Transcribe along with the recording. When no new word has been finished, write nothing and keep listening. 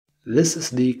This is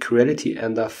the Creality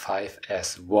Ender-5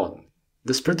 S1.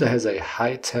 This printer has a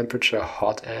high temperature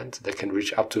hot end that can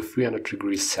reach up to 300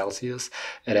 degrees Celsius.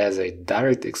 It has a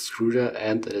direct extruder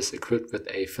and it is equipped with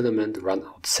a filament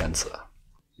runout sensor.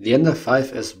 The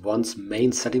Ender-5 S1's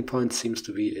main selling point seems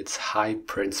to be its high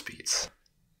print speeds.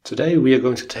 Today we are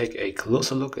going to take a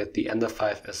closer look at the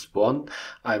Ender-5 S1.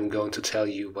 I'm going to tell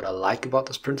you what I like about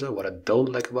this printer, what I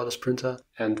don't like about this printer,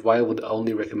 and why I would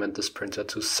only recommend this printer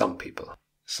to some people.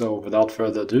 So without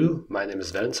further ado, my name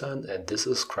is Valentine and this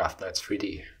is Craft Nights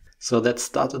 3D. So let's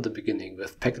start at the beginning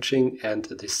with packaging and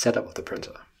the setup of the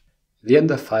printer. The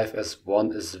Ender-5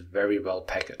 S1 is very well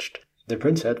packaged. The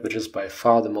printhead, which is by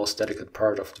far the most delicate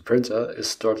part of the printer, is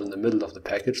stored in the middle of the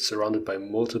package surrounded by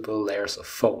multiple layers of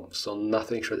foam, so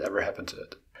nothing should ever happen to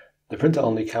it. The printer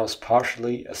only comes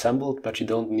partially assembled, but you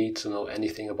don't need to know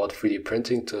anything about 3D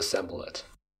printing to assemble it.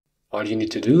 All you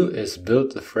need to do is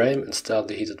build the frame, install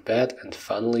the heated bed, and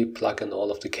finally plug in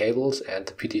all of the cables and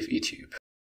the PTFE tube.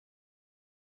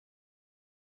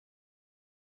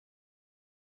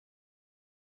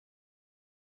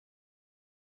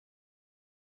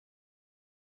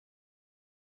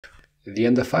 The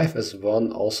Ender-5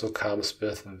 S1 also comes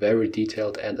with very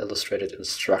detailed and illustrated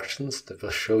instructions that will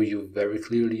show you very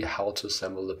clearly how to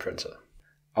assemble the printer.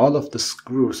 All of the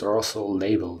screws are also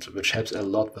labeled, which helps a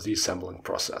lot with the assembling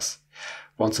process.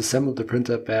 Once assembled, the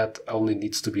printer bed only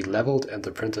needs to be leveled and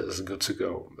the printer is good to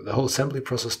go. The whole assembly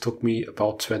process took me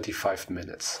about 25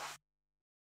 minutes.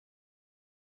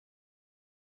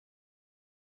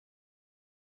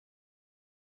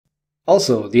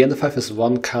 Also, the Ender-5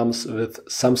 S1 comes with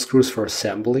some screws for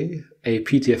assembly, a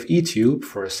PTFE tube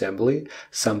for assembly,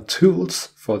 some tools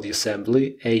for the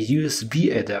assembly, a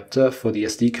USB adapter for the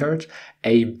SD card,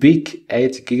 a big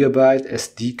 8GB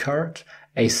SD card,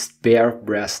 a spare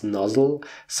brass nozzle,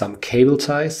 some cable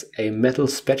ties, a metal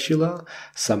spatula,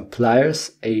 some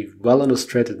pliers, a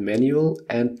well-illustrated manual,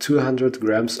 and 200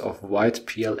 grams of white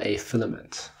PLA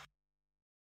filament.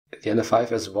 The Ender-5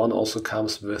 S1 also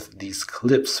comes with these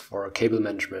clips for cable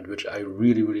management, which I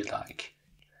really like.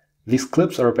 These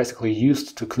clips are basically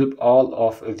used to clip all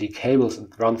of the cables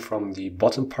that run from the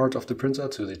bottom part of the printer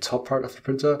to the top part of the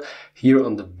printer, here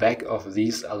on the back of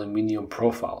these aluminium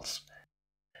profiles.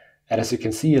 And as you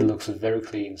can see, it looks very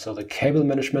clean, so the cable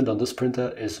management on this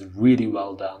printer is really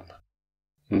well done.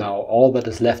 Now all that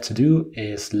is left to do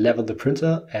is level the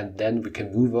printer and then we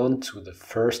can move on to the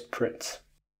first print.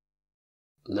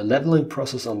 The leveling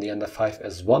process on the Ender-5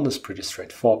 S1 is pretty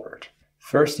straightforward.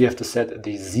 First you have to set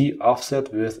the Z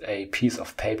offset with a piece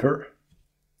of paper,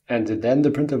 and then the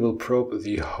printer will probe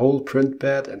the whole print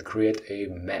bed and create a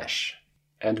mesh.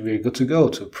 And we're good to go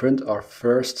to print our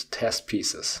first test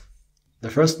pieces. The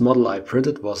first model I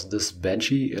printed was this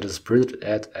Benchy. It is printed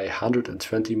at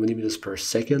 120 mm per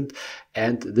second,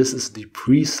 and this is the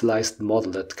pre-sliced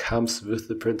model that comes with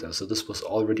the printer, so this was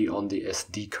already on the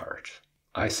SD card.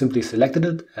 I simply selected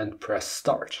it and pressed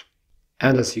start.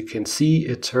 And as you can see,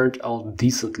 it turned out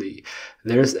decently.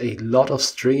 There's a lot of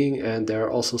stringing and there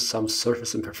are also some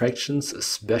surface imperfections,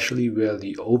 especially where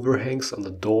the overhangs on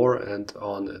the door and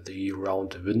on the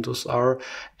round windows are.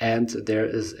 And there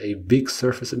is a big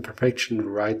surface imperfection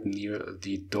right near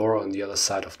the door on the other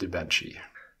side of the Benchy.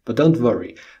 But don't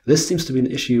worry, this seems to be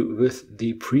an issue with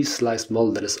the pre-sliced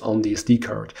model that is on the SD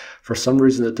card. For some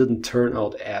reason it didn't turn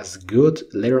out as good.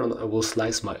 Later on I will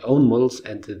slice my own models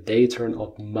and they turn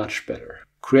out much better.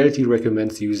 Creality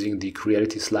recommends using the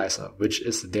Creality Slicer, which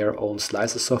is their own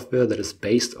slicer software that is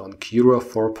based on Cura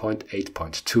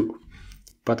 4.8.2.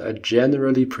 But I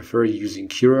generally prefer using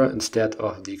Cura instead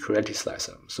of the Creality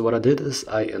Slicer. So what I did is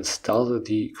I installed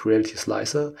the Creality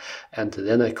Slicer and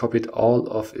then I copied all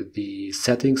of the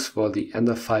settings for the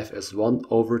Ender-5 S1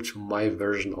 over to my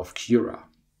version of Cura.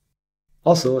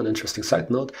 Also, an interesting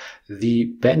side note,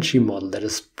 the Benchy model that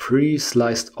is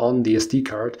pre-sliced on the SD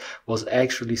card was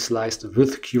actually sliced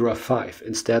with Cura 5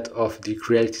 instead of the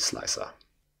Creality Slicer.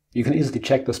 You can easily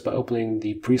check this by opening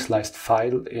the pre-sliced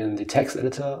file in the text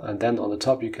editor, and then on the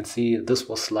top you can see this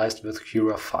was sliced with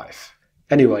Cura 5.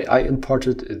 Anyway, I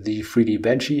imported the 3D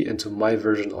Benchy into my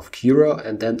version of Cura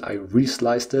and then I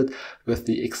resliced it with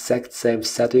the exact same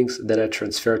settings that I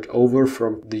transferred over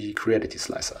from the Creality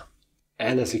Slicer.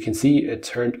 And as you can see, it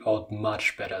turned out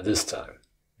much better this time.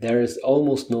 There is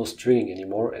almost no stringing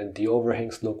anymore and the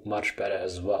overhangs look much better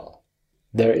as well.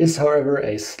 There is, however,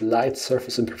 a slight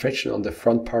surface imperfection on the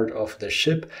front part of the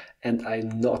ship, and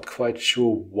I'm not quite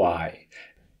sure why.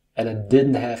 And I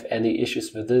didn't have any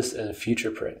issues with this in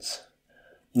future prints.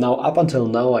 Now, up until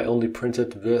now, I only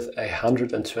printed with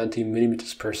 120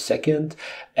 mm per second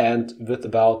and with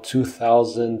about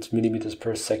 2000 mm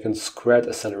per second squared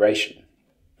acceleration.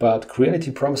 But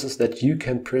Creality promises that you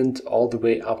can print all the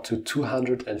way up to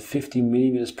 250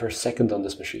 millimeters per second on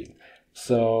this machine.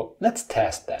 So let's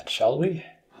test that, shall we?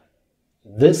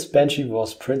 This Benchy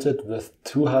was printed with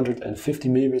 250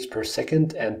 millimeters per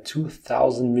second and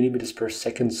 2000 millimeters per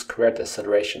second squared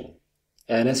acceleration.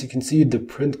 And as you can see, the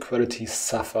print quality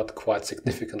suffered quite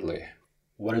significantly.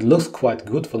 While it looks quite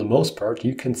good for the most part,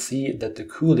 you can see that the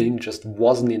cooling just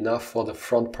wasn't enough for the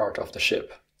front part of the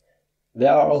ship.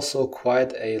 There are also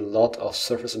quite a lot of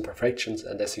surface imperfections,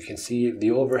 and as you can see, the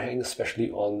overhang,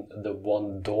 especially on the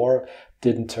one door,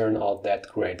 didn't turn out that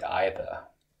great either.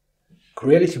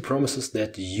 Creality promises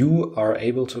that you are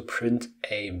able to print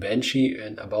a Benchy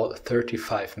in about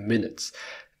 35 minutes.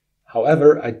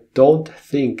 However, I don't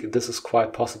think this is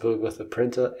quite possible with the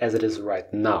printer as it is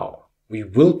right now. We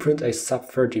will print a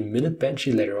sub 30-minute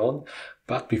Benchy later on,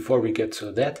 but before we get to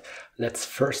that, let's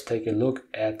first take a look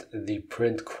at the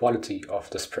print quality of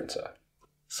this printer.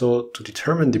 So to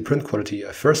determine the print quality,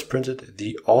 I first printed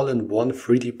the all-in-one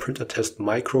 3D printer test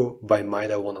micro by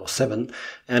Mida 107,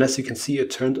 and as you can see,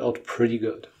 it turned out pretty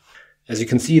good. As you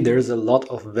can see, there is a lot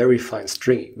of very fine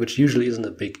stringing, which usually isn't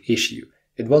a big issue.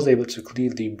 It was able to clear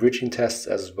the bridging tests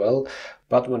as well,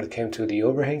 but when it came to the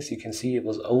overhangs, you can see it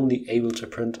was only able to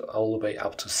print all the way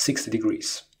up to 60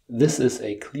 degrees. This is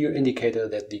a clear indicator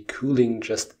that the cooling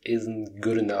just isn't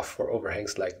good enough for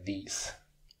overhangs like these.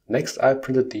 Next, I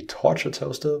printed the Torture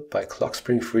Toaster by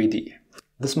Clockspring 3D.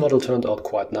 This model turned out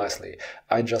quite nicely.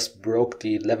 I just broke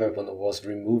the lever when I was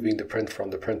removing the print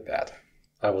from the print bed.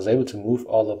 I was able to move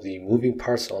all of the moving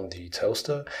parts on the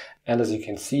toaster, and as you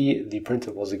can see, the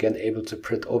printer was again able to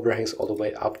print overhangs all the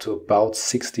way up to about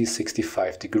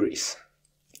 60-65 degrees.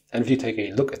 And if you take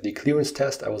a look at the clearance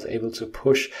test, I was able to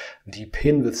push the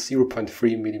pin with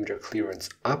 0.3mm clearance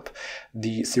up.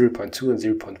 The 0.2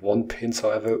 and 0.1 pins,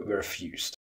 however, were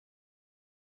fused.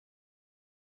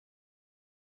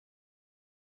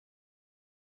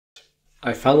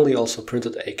 I finally also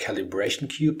printed a calibration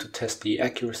cube to test the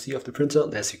accuracy of the printer,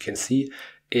 and as you can see,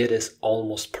 it is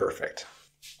almost perfect.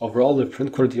 Overall, the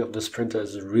print quality of this printer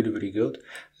is really good.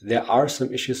 There are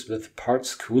some issues with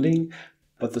parts cooling,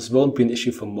 but this won't be an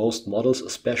issue for most models,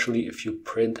 especially if you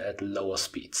print at lower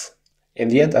speeds. In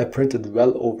the end, I printed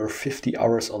well over 50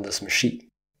 hours on this machine.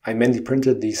 I mainly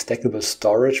printed the stackable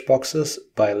storage boxes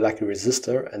by Lucky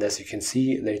Resistor, and as you can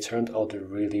see, they turned out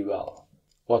really well.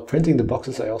 While printing the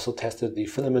boxes, I also tested the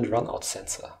filament runout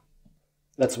sensor.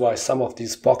 That's why some of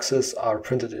these boxes are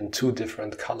printed in two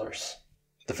different colors.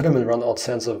 The filament runout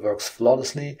sensor works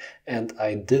flawlessly, and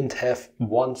I didn't have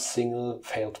one single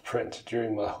failed print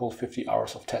during my whole 50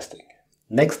 hours of testing.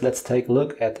 Next, let's take a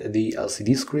look at the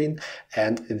LCD screen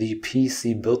and the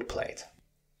PC build plate.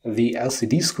 The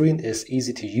LCD screen is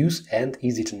easy to use and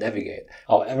easy to navigate.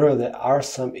 However, there are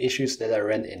some issues that I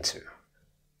ran into.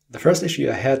 The first issue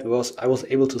I had was I was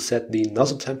able to set the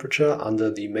nozzle temperature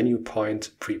under the menu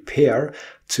point prepare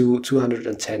to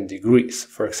 210 degrees,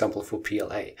 for example for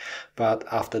PLA, but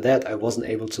after that I wasn't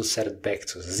able to set it back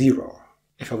to 0.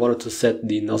 If I wanted to set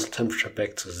the nozzle temperature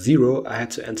back to 0, I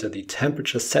had to enter the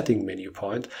temperature setting menu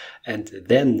point, and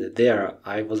then there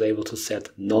I was able to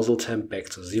set nozzle temp back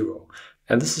to 0.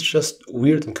 And this is just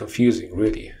weird and confusing,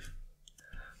 really.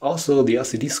 Also, the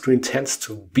LCD screen tends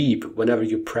to beep whenever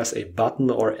you press a button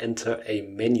or enter a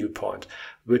menu point,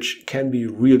 which can be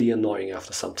really annoying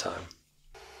after some time.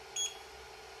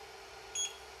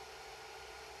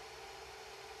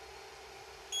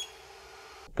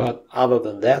 But other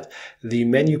than that, the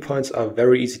menu points are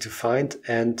very easy to find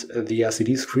and the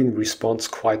LCD screen responds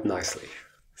quite nicely.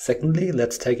 Secondly,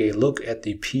 let's take a look at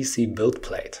the PC build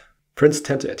plate. Prints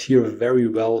tend to adhere very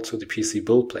well to the PC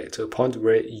build plate, to a point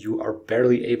where you are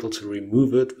barely able to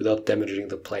remove it without damaging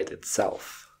the plate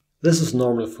itself. This is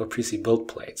normal for PC build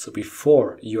plate, so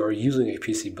before you are using a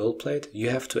PC build plate, you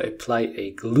have to apply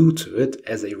a glue to it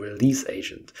as a release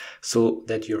agent, so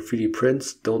that your 3D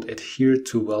prints don't adhere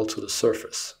too well to the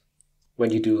surface. When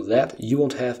you do that, you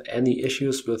won't have any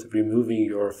issues with removing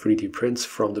your 3D prints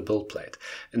from the build plate.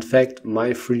 In fact, my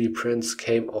 3D prints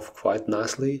came off quite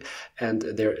nicely and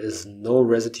there is no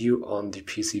residue on the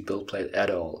PC build plate at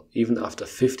all, even after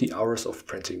 50 hours of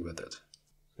printing with it.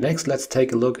 Next, let's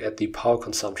take a look at the power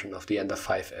consumption of the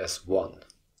Ender-5 S1.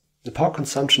 The power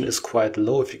consumption is quite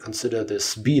low if you consider the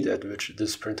speed at which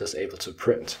this printer is able to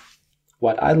print.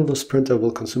 While idle, this printer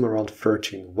will consume around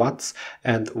 13 watts,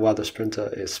 and while this printer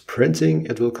is printing,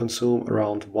 it will consume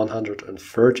around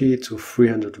 130 to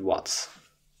 300 watts.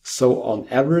 So on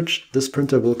average, this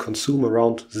printer will consume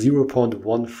around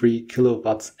 0.13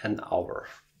 kilowatts an hour.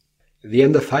 The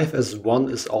Ender-5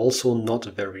 S1 is also not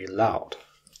very loud.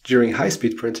 During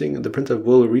high-speed printing, the printer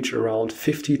will reach around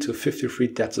 50 to 53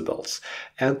 decibels,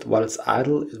 and while it's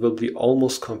idle, it will be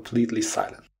almost completely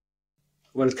silent.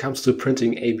 When it comes to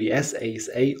printing ABS,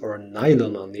 ASA or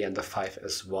nylon on the Ender-5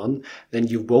 S1, then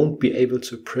you won't be able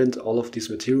to print all of these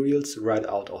materials right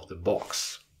out of the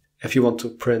box. If you want to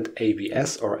print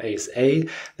ABS or ASA,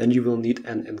 then you will need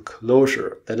an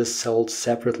enclosure that is sold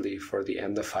separately for the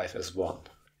Ender-5 S1.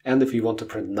 And if you want to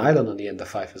print nylon on the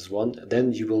Ender-5 S1,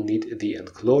 then you will need the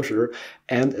enclosure,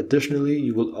 and additionally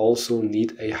you will also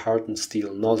need a hardened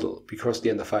steel nozzle, because the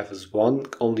Ender-5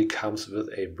 S1 only comes with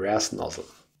a brass nozzle.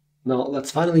 Now let's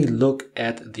finally look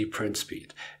at the print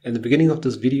speed. In the beginning of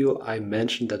this video I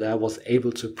mentioned that I was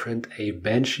able to print a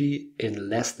Benchy in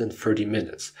less than 30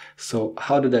 minutes. So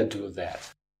how did I do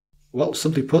that? Well,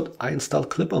 simply put, I installed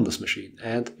Klipper on this machine,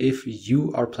 and if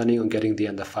you are planning on getting the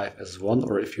Ender-5 S1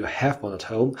 or if you have one at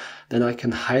home, then I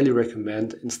can highly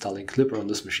recommend installing Klipper on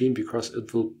this machine because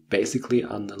it will basically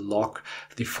unlock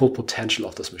the full potential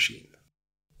of this machine.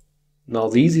 Now,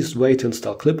 the easiest way to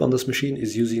install Klipper on this machine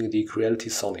is using the Creality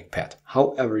Sonic Pad.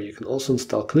 However, you can also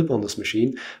install Klipper on this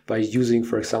machine by using,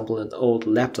 for example, an old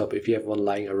laptop if you have one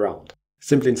lying around.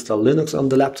 Simply install Linux on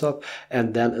the laptop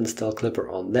and then install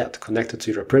Klipper on that, connect it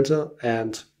to your printer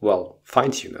and, well,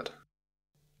 fine-tune it.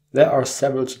 There are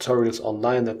several tutorials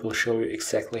online that will show you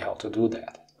exactly how to do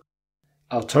that.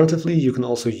 Alternatively, you can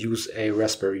also use a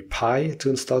Raspberry Pi to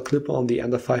install Klipper on the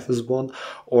Ender-5 S1,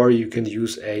 or you can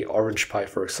use a Orange Pi,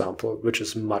 for example, which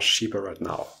is much cheaper right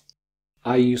now.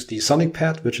 I use the Sonic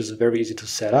Pad, which is very easy to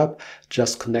set up.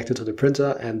 Just connect it to the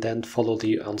printer and then follow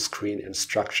the on-screen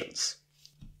instructions.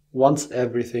 Once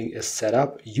everything is set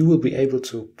up, you will be able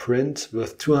to print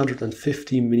with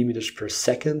 250 millimeters per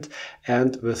second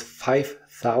and with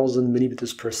 5000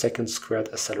 millimeters per second squared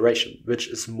acceleration, which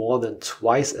is more than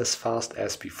twice as fast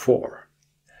as before.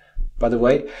 By the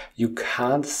way, you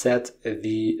can't set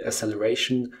the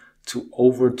acceleration to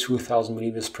over 2000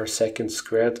 millimeters per second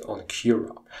squared on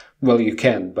Cura. Well, you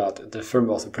can, but the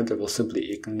firmware of the printer will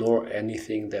simply ignore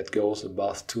anything that goes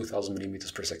above 2000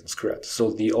 millimeters per second squared. So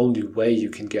the only way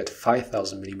you can get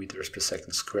 5000 millimeters per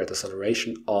second squared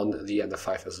acceleration on the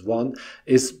Ender-5 S1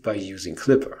 is by using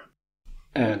Klipper.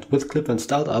 And with Klipper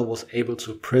installed, I was able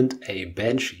to print a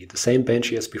Benchy, the same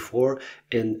Benchy as before,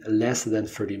 in less than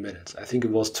 30 minutes. I think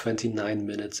it was 29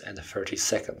 minutes and 30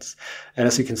 seconds. And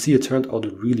as you can see, it turned out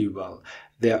really well.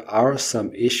 There are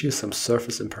some issues, some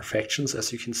surface imperfections,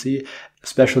 as you can see,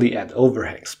 especially at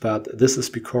overhangs. But this is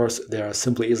because there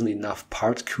simply isn't enough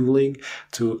part cooling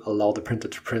to allow the printer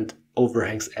to print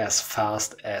overhangs as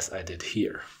fast as I did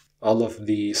here. All of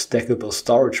the stackable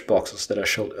storage boxes that I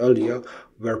showed earlier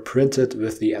were printed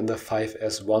with the Ender-5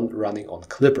 S1 running on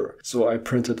Klipper. So I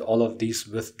printed all of these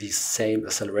with the same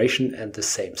acceleration and the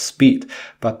same speed.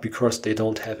 But because they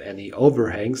don't have any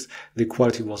overhangs, the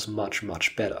quality was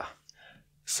much better.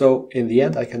 So in the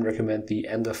end, I can recommend the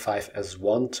Ender-5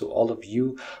 S1 to all of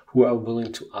you who are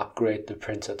willing to upgrade the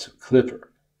printer to Klipper.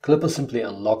 Klipper simply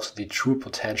unlocks the true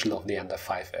potential of the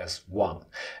Ender-5 S1,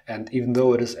 and even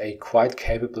though it is a quite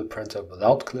capable printer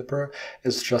without Klipper,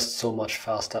 it's just so much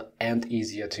faster and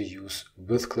easier to use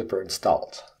with Klipper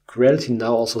installed. Creality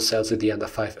now also sells the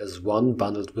Ender-5 S1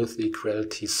 bundled with the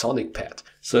Creality Sonic Pad.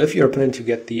 So if you're planning to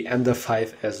get the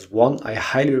Ender-5 S1, I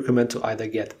highly recommend to either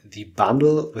get the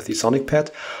bundle with the Sonic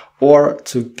Pad or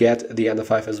to get the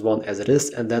Ender-5 S1 as it is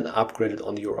and then upgrade it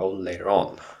on your own later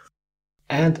on.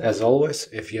 And as always,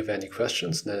 if you have any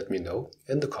questions, then let me know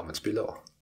in the comments below.